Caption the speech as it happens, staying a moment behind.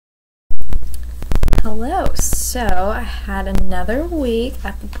Hello. So I had another week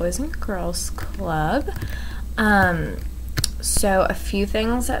at the Boys and Girls Club. So a few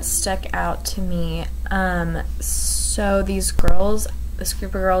things that stuck out to me. So these girls, this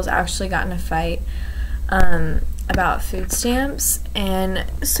group of girls actually got in a fight about food stamps, and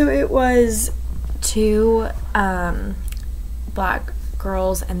so it was two black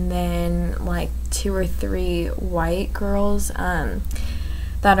girls and then like 2 or 3 white girls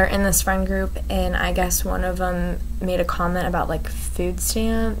that are in this friend group, and I guess one of them made a comment about like food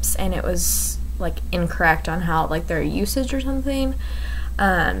stamps, and it was like incorrect on how like their usage or something.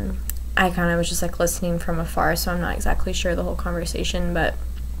 I kind of was just like listening from afar, so I'm not exactly sure the whole conversation, but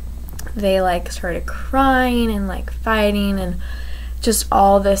they like started crying and like fighting and just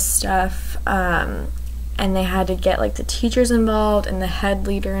all this stuff, and they had to get like the teachers involved and the head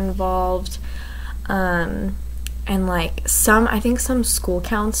leader involved, and like I think some school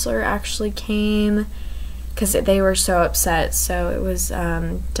counselor actually came because they were so upset. So it was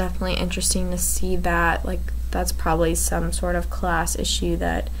definitely interesting to see that. Like, that's probably some sort of class issue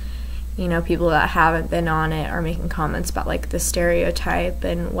that, you know, people that haven't been on it are making comments about like the stereotype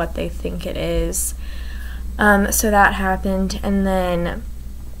and what they think it is. So that happened, and then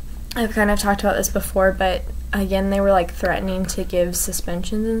I've kind of talked about this before, but again, they were like threatening to give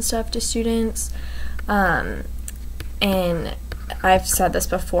suspensions and stuff to students. And I've said this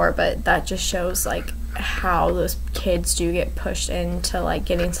before, but that just shows like how those kids do get pushed into like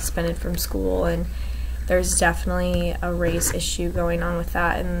getting suspended from school, and there's definitely a race issue going on with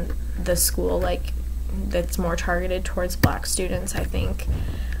that in the school, like that's more targeted towards black students, I think,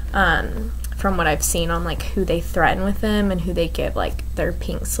 from what I've seen on like who they threaten with them and who they give like their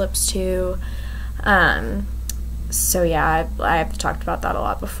pink slips to. So yeah, I've talked about that a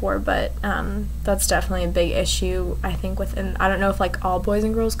lot before, but that's definitely a big issue, I think, within, I don't know if like all Boys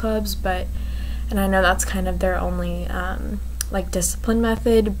and Girls Clubs, but, and I know that's kind of their only like discipline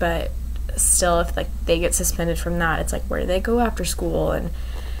method, but still, if like they get suspended from that, it's like, where do they go after school? And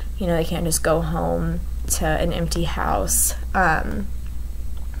you know, they can't just go home to an empty house.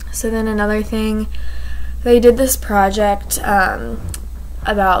 So then another thing, they did this project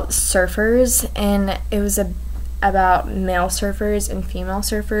about surfers, and it was about male surfers and female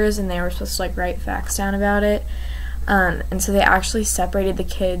surfers, and they were supposed to like write facts down about it. And so they actually separated the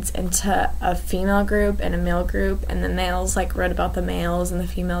kids into a female group and a male group, and the males like wrote about the males and the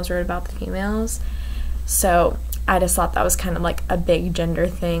females wrote about the females. So I just thought that was kind of like a big gender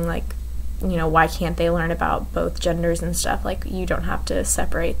thing, like, you know, why can't they learn about both genders and stuff? Like, you don't have to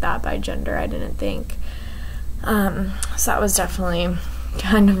separate that by gender, I didn't think. So that was definitely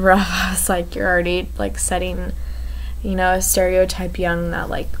kind of rough. I was like, you're already like setting, you know, a stereotype young that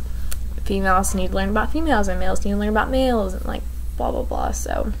like females need to learn about females and males need to learn about males and like blah blah blah.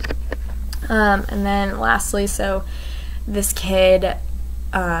 So and then lastly, so this kid,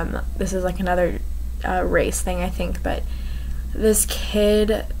 this is like another race thing, I think, but this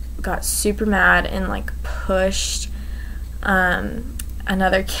kid got super mad and like pushed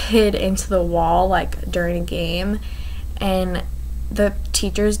another kid into the wall like during a game, and the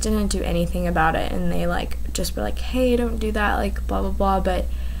teachers didn't do anything about it, and they like just were like, hey, don't do that, like blah blah blah. But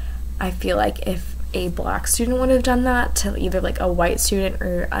I feel like if a black student would have done that to either like a white student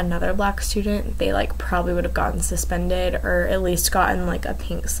or another black student, they like probably would have gotten suspended or at least gotten like a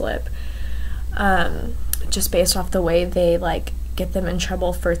pink slip, just based off the way they like get them in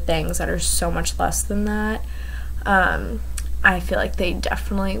trouble for things that are so much less than that. I feel like they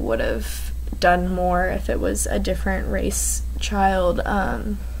definitely would have done more if it was a different race child.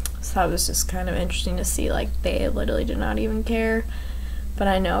 So that was just kind of interesting to see, like they literally did not even care. But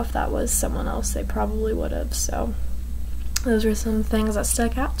I know if that was someone else, they probably would have. So those were some things that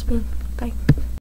stuck out to me. Bye.